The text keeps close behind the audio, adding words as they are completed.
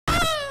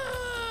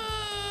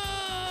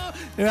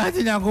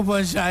Imagine you go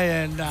for shy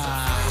and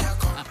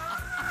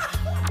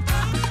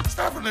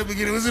Start from the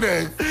beginning. What's it?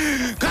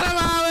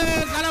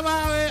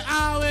 Kalamawe,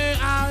 awe.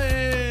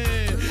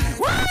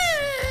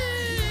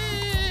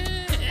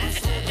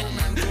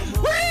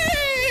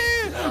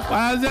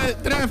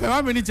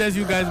 How many chairs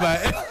you guys buy?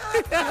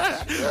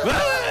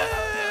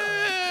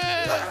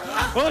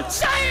 Oh,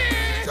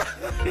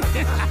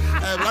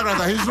 Black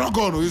Rasta, he's not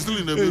gone. He's still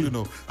in the building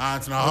now.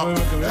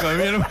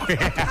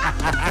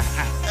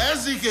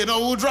 SDK, no,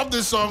 we'll drop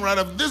this song right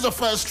up. This is the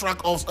first track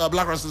of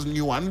Black Rasta's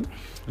new one.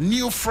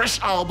 New fresh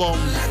album.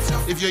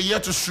 If you're here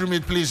to stream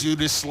it, please use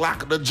the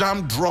Slack. The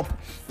jam drop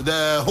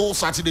the whole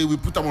Saturday. We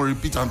put them on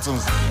repeat on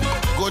Tuesday.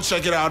 Go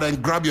check it out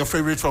and grab your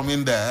favorite from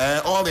in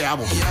there. All the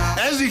album.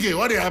 SDK,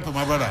 what did happen,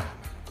 my brother?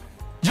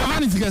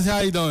 Giovanni, how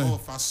you doing? Oh,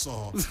 fast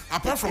so.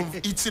 Apart from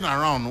eating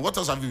around, what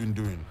else have you been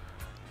doing?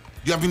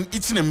 You have been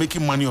eating and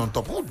making money on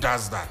top. Who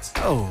does that?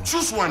 Oh.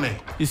 Choose one, eh?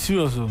 It's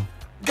serious, though.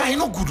 Guy, you're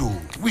not good,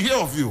 though. We hear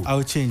of you.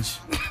 I'll change.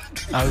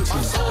 Don't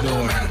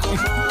worry.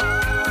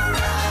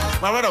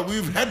 My brother,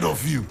 we've heard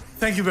of you.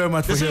 Thank you very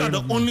much for you're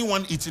the only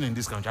one eating in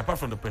this country, apart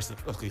from the president.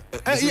 Okay.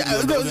 No.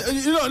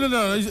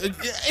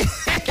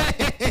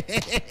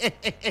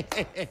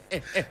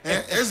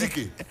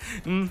 SDK.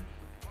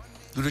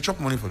 Do they chop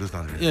money for this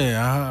country?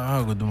 Yeah,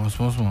 I go do my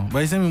small. But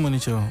he send me money,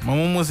 chill. My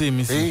mom will say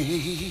miss you.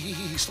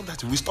 Hey, stop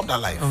that. We stop that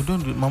life. Oh,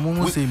 don't do it. My mom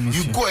will say miss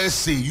you. You go and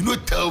say, you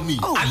don't tell me.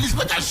 At least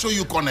I can show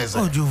you corners.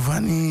 Oh,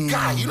 Giovanni.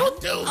 Guy, you don't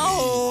tell me.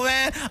 Oh,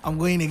 man. I'm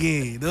going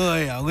again. Don't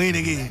worry, I'm going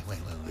again. Wait.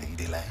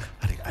 They lie.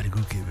 I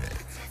go Cape.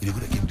 You go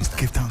to Cape this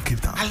time.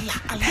 Cape Town. Allah.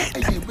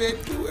 Hey,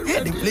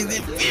 they play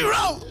the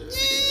hero.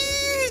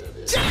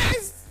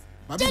 Yes.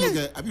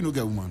 Have you no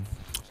get woman?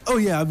 Oh,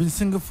 yeah. I've been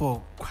single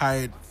for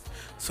quite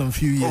some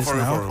few years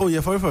now. For real. Oh,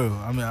 yeah, for real.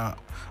 I mean,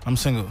 I'm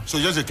single. So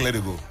just a clear to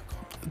go.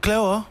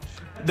 Clear?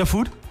 The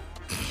food?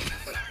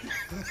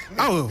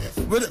 Oh,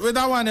 with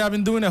that one, I've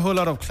been doing a whole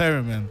lot of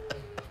clearing, man.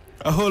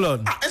 A whole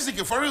lot.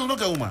 SDK, for real, no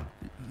get woman?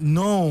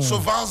 No. So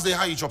Val's there,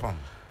 how you chop them?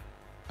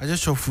 I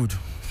just chop food.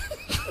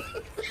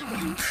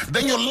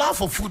 Then your love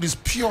for food is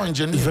pure and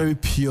genuine. It's very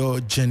pure,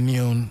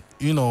 genuine.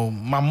 You know,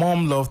 my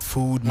mom loved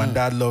food, my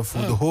dad loved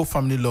food, the whole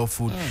family loved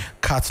food,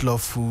 cats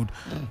love food.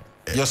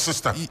 Your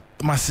sister?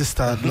 My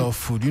sister loved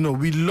food. You know,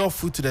 we love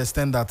food to the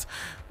extent that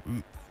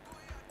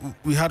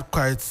we had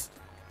quite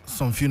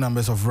some few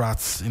numbers of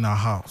rats in our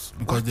house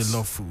because they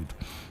love food.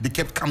 They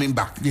kept coming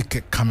back. They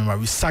kept coming back.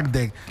 We sacked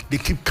them. They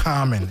keep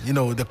coming. You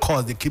know, the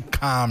cause, they keep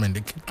coming.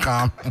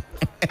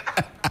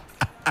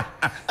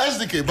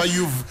 SDK, but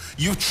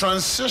you've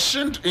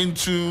transitioned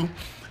into,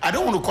 I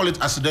don't want to call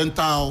it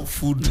accidental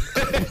food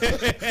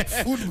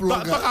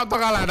blogger. Talk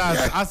like that.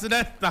 Yeah.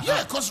 Accidental.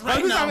 Yeah, because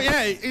right now.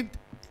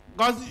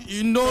 Because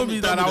you know me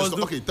that I was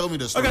doing. Okay, tell me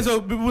the story. Okay, so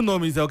people know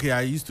me. Okay,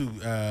 I used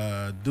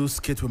to do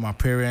skits with my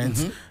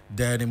parents.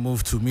 Then they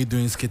moved to me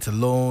doing skits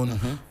alone.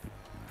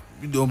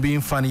 You know,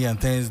 being funny and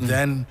things.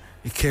 Then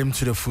it came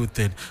to the food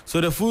thing.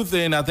 So the food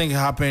thing, I think,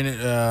 happened.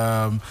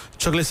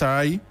 Chocolate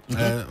Sarai,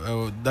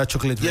 that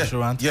chocolate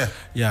restaurant.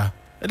 Yeah.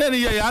 And then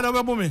I don't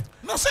remember me.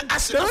 No, I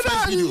see the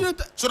first video.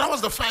 So that was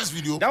the first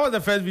video. That was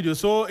the first video.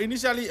 So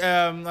initially,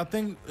 I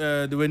think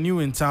they were new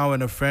in town,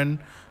 and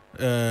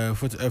a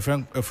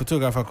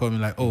photographer called me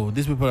like, oh,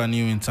 these people are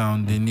new in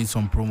town, they need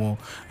some promo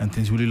and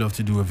things, really love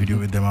to do a video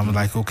with them. I'm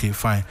like, okay,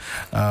 fine,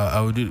 I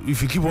will do.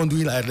 If you keep on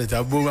doing like that,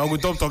 I will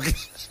stop talking.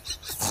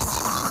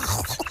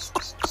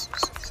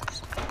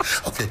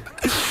 Okay.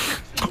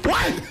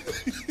 Why?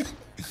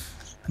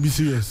 Be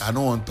serious. I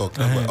don't want to talk.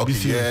 Okay,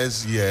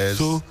 yes.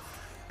 So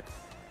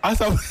I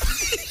start.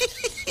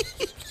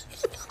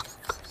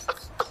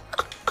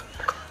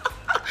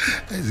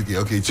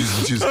 Okay,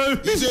 choose. You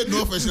said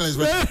no personal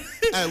expression.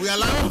 We are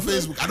live on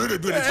Facebook. I know they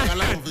do it. We are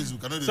live on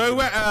Facebook.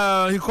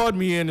 So he called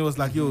me and he was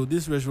like, "Yo,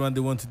 this restaurant,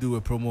 they want to do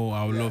a promo.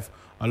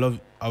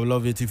 I would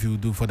love it if you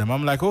do for them."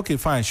 I'm like, "Okay,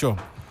 fine, sure."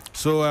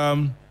 So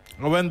I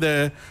went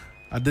there,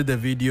 I did the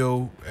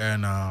video,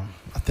 and I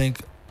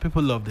think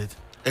people loved it.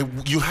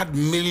 You had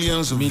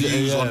millions of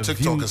views on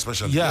TikTok,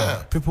 especially.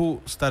 Yeah,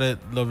 people started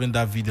loving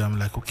that video. I'm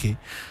like, okay,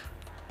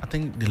 I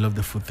think they love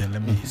the food thing.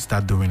 Let me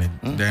start doing it.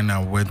 Then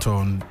I went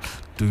on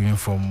doing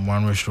from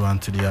one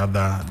restaurant to the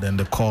other. Then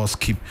the calls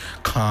keep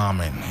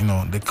coming. You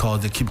know, they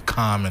keep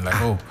coming.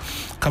 Like, oh,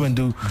 come and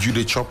do. You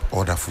they chop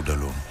all that food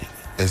alone?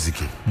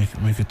 SDK.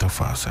 Make it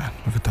tough outside.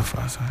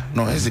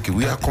 No, SDK,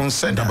 we are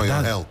concerned about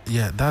your health.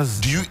 Yeah,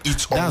 do you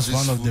eat all this food?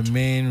 That's one of the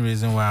main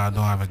reasons why I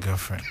don't have a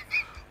girlfriend.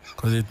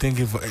 Because they think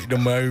if they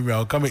marry me,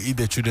 I'll come and eat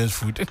the children's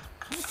food.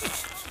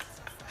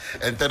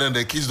 And tell them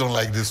the kids don't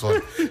like this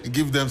one.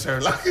 Give them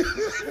Cerelac.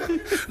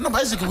 No,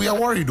 basically, we are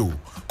worried though.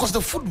 Because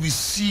the food we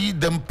see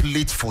them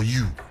plate for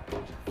you.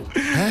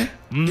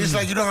 It's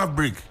like you don't have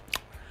break.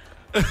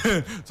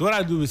 So what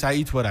I do is I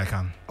eat what I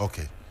can.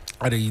 Okay.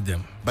 I don't eat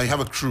them. But you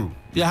have a crew?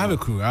 Yeah, I have a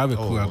crew. I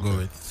go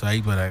with. So I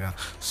eat what I can.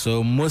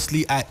 So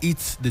mostly I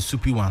eat the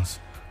soupy ones.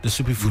 The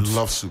soupy foods. You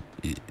love soup?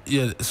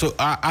 Yeah. So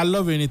I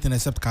love anything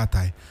except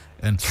katai.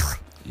 And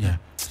yeah.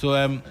 So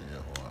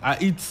I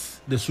eat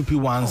the soupy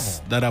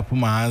ones that I put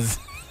my hands.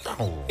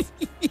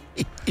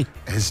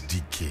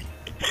 SDK.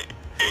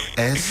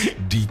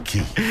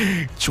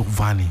 SDK.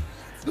 Giovanni.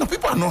 No,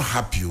 people are not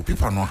happy.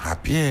 People are not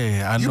happy.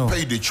 Yeah, I know. You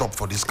pay the chop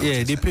for this country.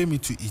 Yeah, they pay me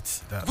to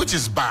eat that. Which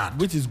is bad.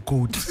 Which is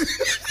good.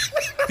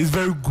 It's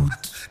very good.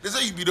 They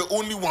say you be the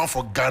only one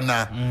for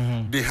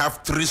Ghana. They have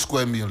 3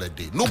 square meal a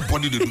day.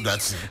 Nobody they do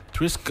that thing.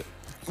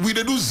 We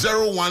they do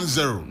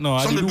 0-1-0. No,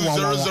 some I do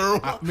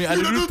 0-0. I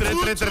do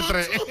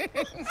 3-3-3.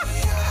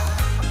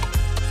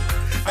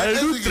 I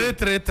do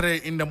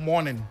 3-3-3 in the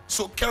morning.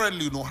 So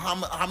currently, you know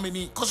how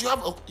many? Because you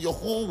have your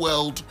whole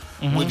world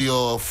with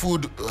your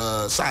food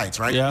sites,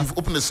 right? Yeah. You've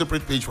opened a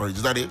separate page for it.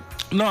 Is that it?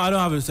 No, I don't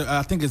have it.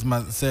 I think it's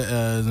my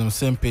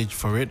same page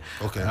for it.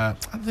 Okay. I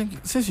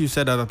think since you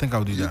said that, I think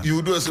I'll do that. You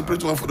will do a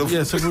separate one for the food?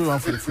 Yeah, separate one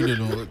for the food. You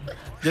know,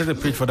 just a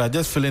page for that.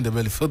 Just fill in the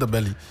belly. Fill the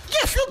belly.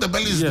 Yeah, Fill the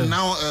Belly is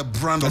now a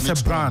brand. It's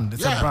a brand. Own.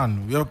 It's a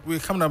brand. We're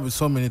coming up with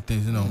so many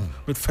things, you know,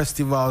 with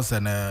festivals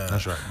and.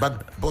 That's right.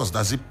 But boss,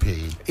 does it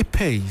pay? It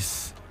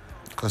pays.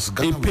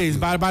 It pays,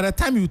 but by the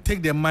time you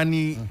take the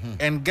money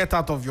and get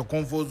out of your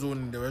comfort zone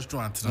in the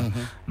restaurant,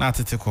 not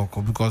to take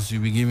over because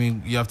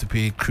you have to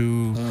pay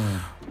crew,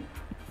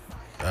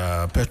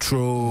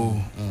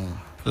 petrol,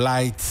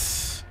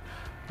 lights.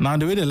 Now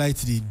the way the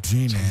lights they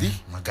drain,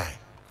 my guy.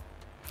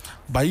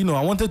 But you know,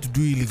 I wanted to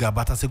do illegal,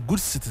 but as a good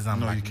citizen,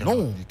 no, like,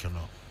 you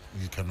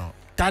cannot.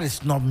 That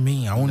is not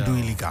me. I won't do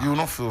illegal. You will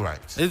not feel right.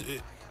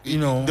 You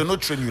know, they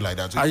not train you like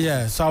that.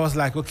 Yeah, so I was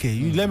like, okay,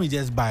 let me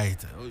just buy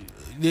it.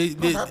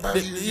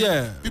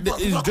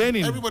 It's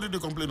draining. Everybody they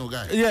complain,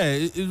 guy. Yeah,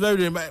 it's very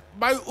draining.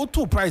 By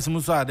auto price,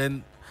 Musa,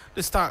 then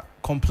they start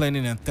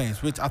complaining and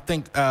things, which I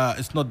think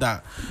it's not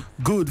that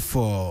good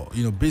for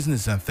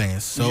business and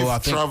things. So I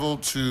think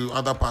traveled to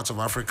other parts of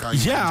Africa.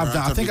 Yeah,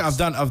 I've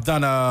done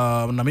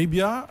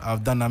Namibia.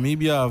 I've done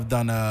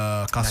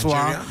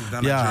Kaswa.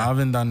 Nigeria? I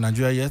haven't done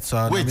Nigeria yet. So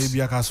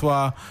Namibia,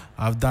 Kaswa.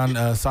 I've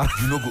done South.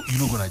 You know go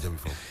Nigeria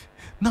before?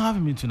 No, I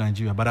haven't been to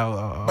Nigeria, but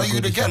but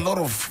you get a lot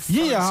of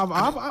fans.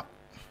 I've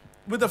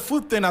with the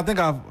food thing, I think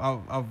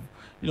I've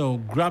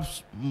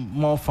grabbed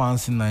more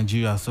fans in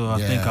Nigeria, so I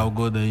think I'll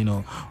go there.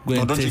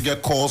 Don't you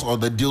get calls or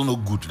the deal no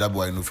good? That's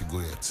why I know if you go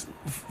yet.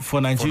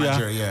 For Nigeria, for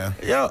Nigeria,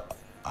 yeah.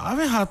 I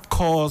haven't had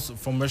calls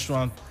from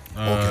restaurants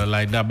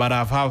like that, but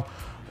I've had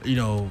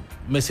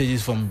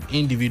messages from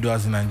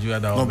individuals in Nigeria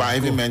that. No, but I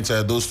even meant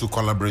those to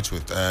collaborate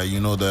with. Some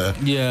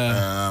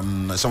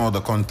of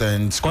the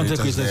content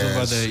creators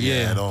over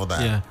there, and all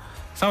that. Yeah.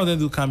 Some of them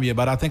do come here,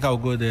 but I think I'll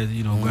go there,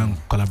 go and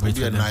collaborate with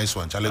them. It'll be a nice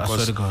one, Charlie,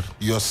 because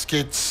your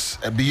skits,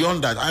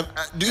 beyond that,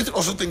 do you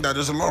also think that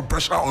there's a lot of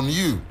pressure on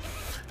you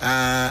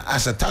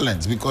as a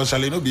talent? Because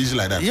Charlie, no be easy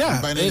like that. Yeah,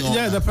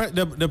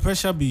 the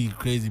pressure be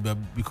crazy, but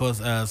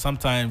because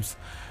sometimes,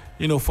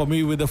 for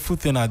me, with the food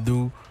thing I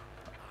do,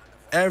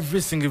 every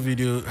single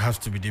video has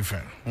to be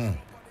different.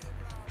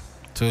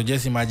 So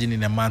just imagine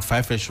in a month,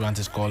 5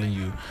 restaurants is calling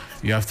you.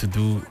 You have to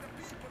do...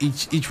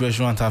 Each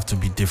restaurant have to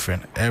be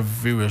different.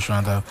 Every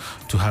restaurant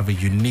have to have a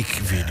unique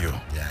video.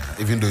 Yeah,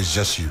 even though it's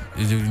just you.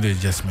 Even though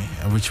it's just me,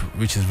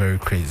 which is very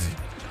crazy.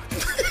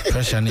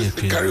 Pressure is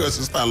crazy. Carry your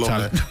sister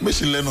along. Make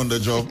she learn on the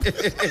job.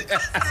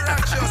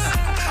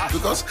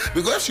 because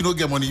if she don't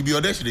get money, if you're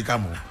there, she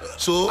come home.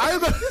 So,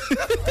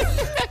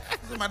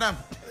 madam,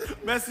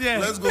 merci.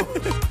 Let's go.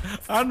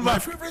 And my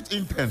favorite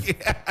intern,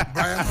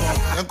 Brian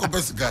Uncle.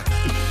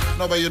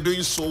 No, but you're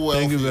doing so well.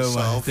 Thank you for very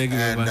yourself. much. Thank you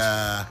very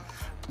much.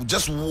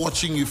 Just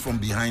watching you from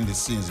behind the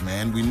scenes,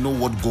 man, we know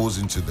what goes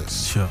into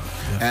this. Sure.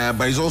 Yeah.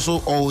 But it's also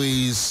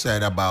always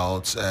said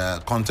about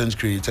content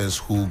creators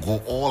who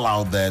go all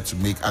out there to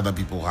make other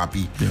people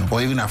happy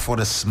or even afford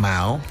a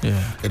smile.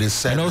 Yeah. It is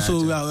said. And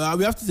also,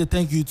 we have to say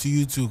thank you to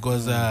you too,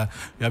 because you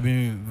have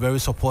been very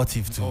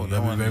supportive too. You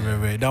have been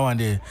very. That one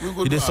day,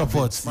 you did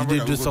support.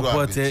 You did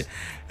support.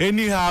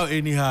 Anyhow,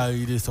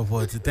 you did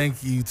support.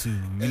 Thank you too.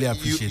 Really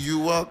appreciate it.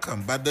 You're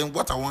welcome. But then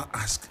what I want to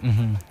ask,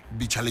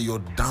 be Charlie, your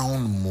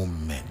down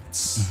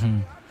moments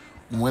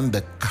when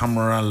the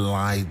camera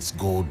lights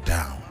go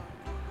down,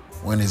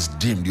 when it's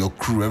dimmed, your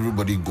crew,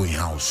 everybody going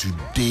house, you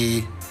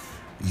day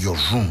your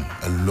room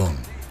alone,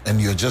 and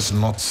you're just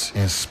not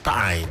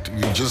inspired.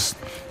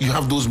 You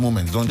have those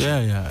moments, don't you?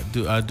 Yeah.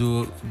 I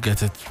do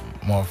get it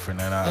more often,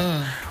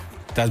 and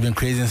that's been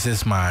crazy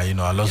since I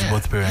lost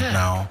both parents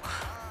now.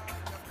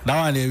 That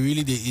one they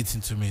eat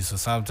into me. So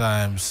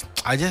sometimes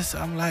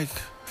I'm like,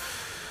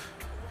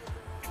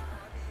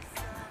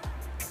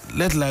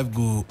 let life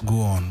go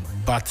on.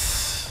 But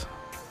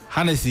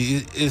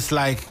honestly, it's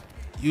like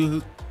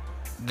you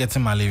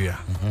getting malaria.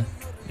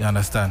 You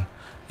understand?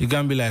 You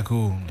can't be like,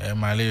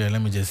 malaria,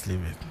 let me just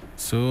leave it.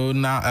 So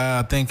now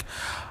I think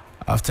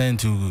I've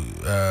turned to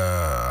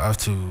have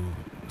to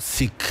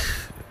seek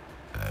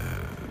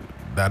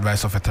the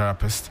advice of a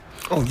therapist.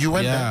 Oh, you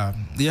went there?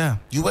 Yeah.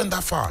 You went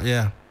that far?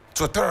 Yeah.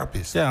 To a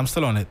therapist? Yeah, I'm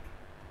still on it.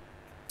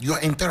 You're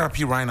in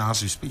therapy right now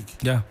as you speak?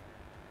 Yeah.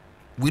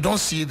 We don't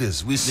see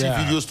this. We see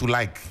videos to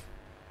like.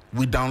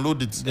 We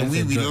download it and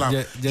we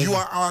laugh. You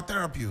are our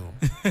therapy.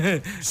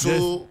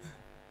 So,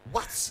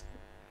 what?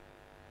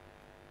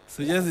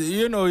 So just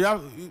you know, you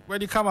have,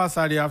 when you come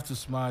outside, you have to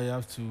smile, you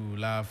have to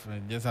laugh,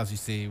 and just as you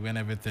say, when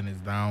everything is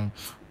down,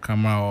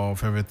 camera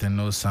off, everything,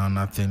 no sound,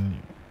 nothing.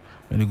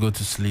 When you go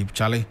to sleep,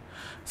 Charlie,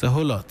 it's a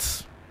whole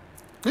lot.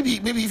 Maybe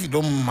if you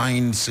don't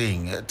mind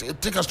saying,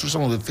 take us through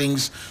some of the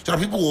things so that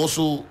people will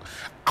also.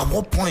 At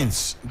what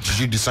points did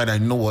you decide? I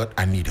know what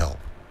I need help.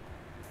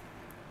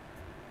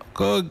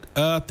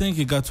 I think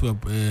it got to a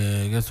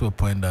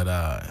point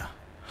that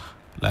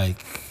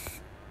like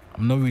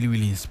I'm not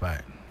really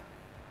inspired.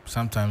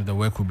 Sometimes the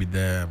work will be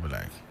there, but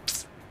like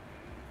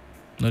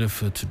not a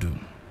feel to do.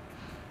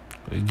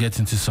 You get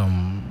into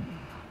some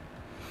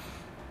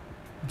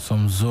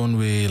zone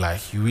where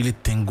like you really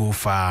think go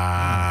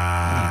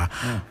far.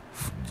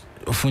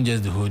 Often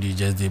just the hold you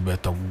just did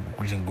better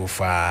go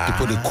far.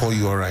 People they call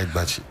you alright,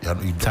 but you're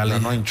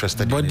not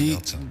interested body, in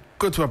it.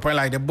 Go to a point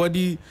like the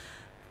body,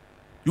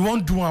 you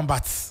won't do one,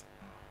 but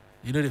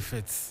you know the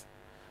fits.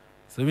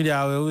 So me,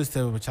 I will always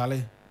tell people,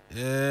 Charlie,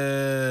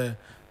 the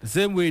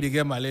same way they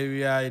get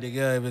malaria, they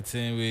get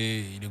everything,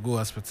 they go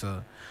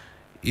hospital.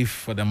 If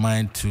for the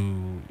mind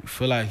to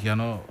feel like you're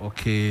not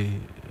okay,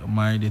 your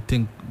mind, they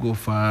think go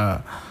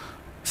far,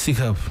 seek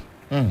help.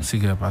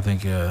 Seek help. I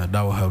think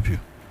that will help you.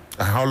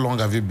 How long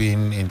have you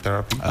been in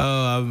therapy?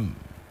 I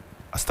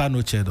start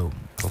no chair though.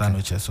 No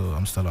chair, so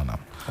I'm still on them.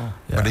 Oh.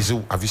 Yeah. But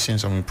have you seen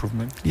some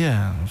improvement?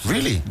 Yeah.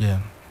 Really?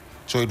 Yeah.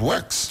 So it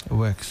works? It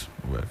works.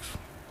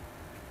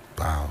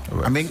 Wow.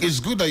 I mean, it's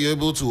good that you're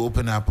able to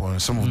open up on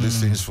some of these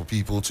things for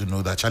people to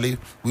know that, Charlie,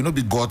 we not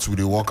be gods with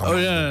the walk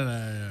around.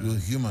 You're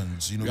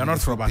humans. You know, you're not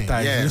from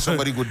baptized. Yeah,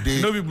 somebody good day.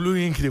 You know, be blue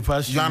ink the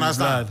past. You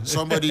understand?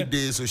 Somebody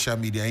day social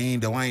media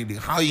ain't the one.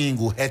 How you ain't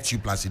go hurt you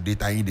plus the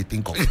data ain't they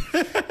think of.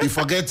 You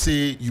forget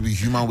say you be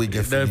human, we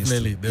get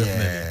definitely.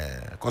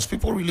 Yeah, because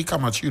people really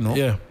come at you, no?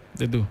 Yeah,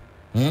 they do.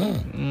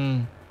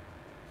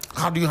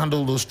 How do you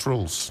handle those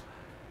trolls?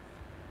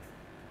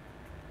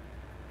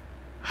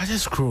 I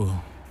just scroll.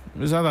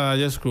 It's not that I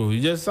just scroll.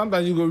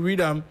 Sometimes you go read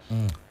them,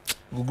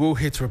 go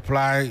hit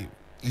reply.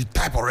 You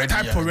type already.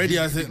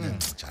 I say,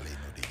 Charlie,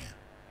 no day.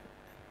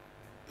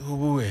 Go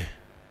away.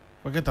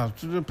 Forget that.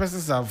 The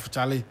persons have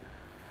Charlie.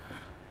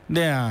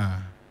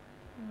 There.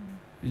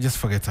 You just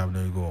forget them.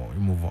 Then you go. You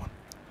move on.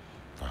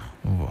 Wow.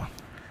 Move on.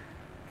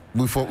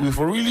 We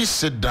for really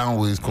sit down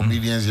with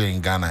comedians here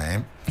in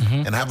Ghana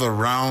and have a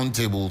round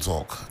table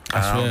talk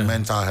around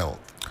mental health.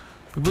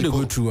 People they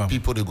go through them.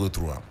 People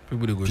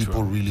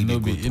really go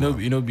through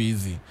them. Be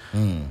easy.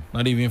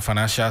 Not even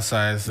financial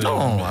size. No,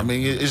 I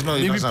mean it's not.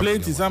 Maybe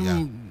plenty.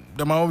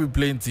 There might be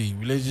plenty.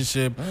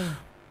 Relationship,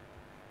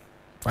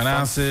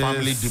 finances,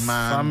 family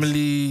demand.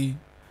 Family,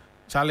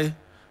 Charlie.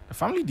 The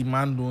family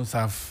demand don't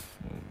have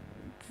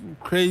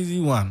crazy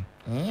one.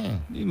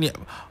 It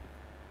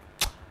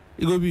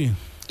go be.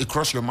 It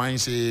cross your mind,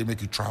 say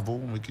make you travel,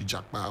 make you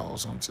jackpot or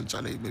something,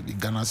 Charlie. Maybe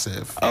Ghana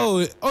safe.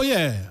 Oh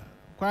yeah.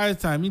 Quiet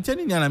time. You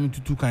telling me I'm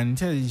to can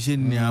tell you she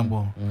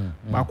nearbo.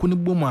 But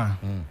couldn't boomer.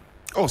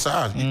 Oh,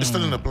 sir, you're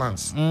still in the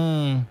plans.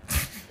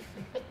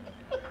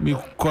 Me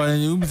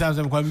calling you sometimes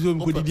I'm going to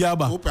go to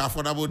Diaba. Hope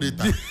affordable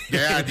data.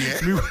 Yeah,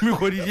 me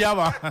go to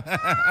Diaba.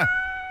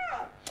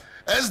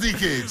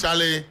 SDK,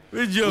 Charlie,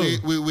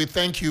 we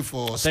thank you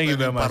for spending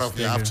part of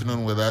the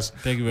afternoon with us.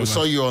 Thank you very much. We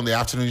saw you on the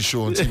afternoon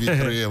show on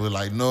TV3 and we're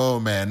like, no,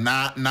 man,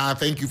 nah,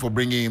 thank you for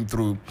bringing him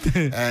through.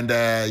 And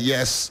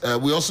yes,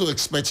 we're also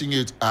expecting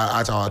you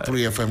at our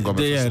 3FM Gobe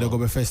Festival. Yeah, the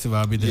Gobe Festival,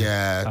 I'll be there.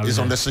 Yeah, it's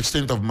on the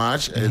 16th of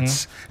March.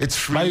 It's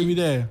free. I'll be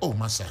there. Oh,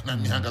 Massa.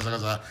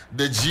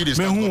 The G is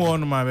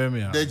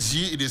the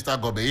G it is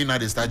start Gobe.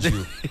 They start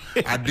you.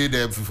 I did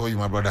that before you,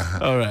 my brother.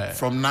 All right.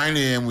 From 9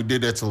 a.m. we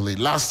did that till late.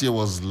 Last year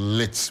was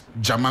lit.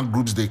 German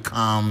groups they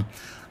come.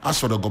 As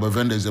for the Gobe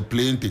vendors, a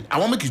playing thing. I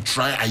want to make you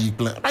try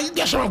Ayikple.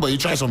 But you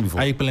try some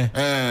before. Ayikple.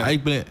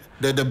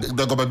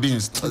 The Gobe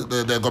beans,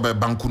 the Gobe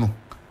Bankuno.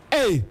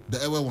 Hey,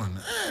 the ever one.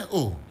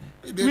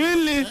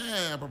 Really?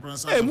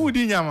 Hey,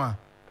 Moody Nyama.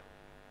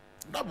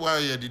 That's why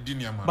you did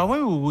Nyama. But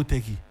when we go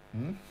take you?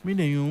 Me and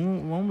you,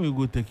 when we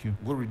go take you?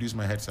 Go reduce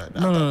my head side.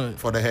 No.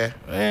 For the hair.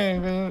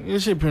 Hey, you're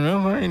shipping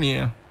in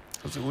here.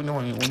 Security!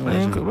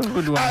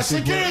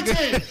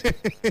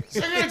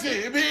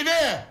 Security! Be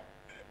there!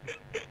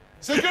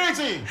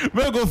 Security!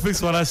 We'll go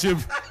fix one ship.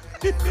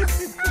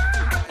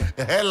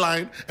 A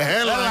hairline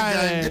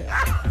gang.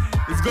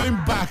 It's going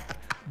back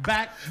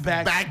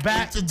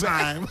into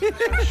time.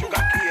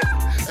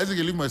 As you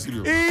can leave my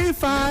studio.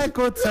 If I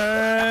could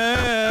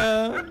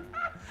turn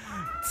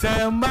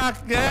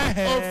back the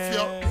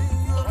head.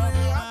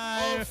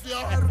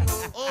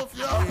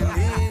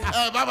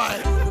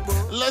 Bye-bye.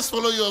 Let's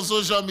follow you on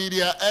social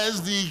media,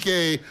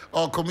 SDK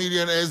or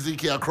comedian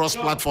SDK across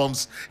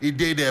platforms. He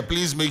did there.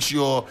 Please make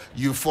sure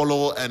you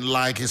follow and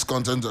like his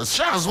content.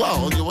 Share as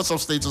well on your WhatsApp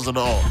status and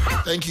all.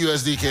 Thank you,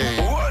 SDK.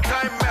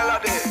 Wartime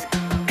melody,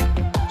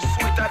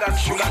 sweeter than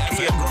sugar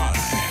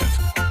cane.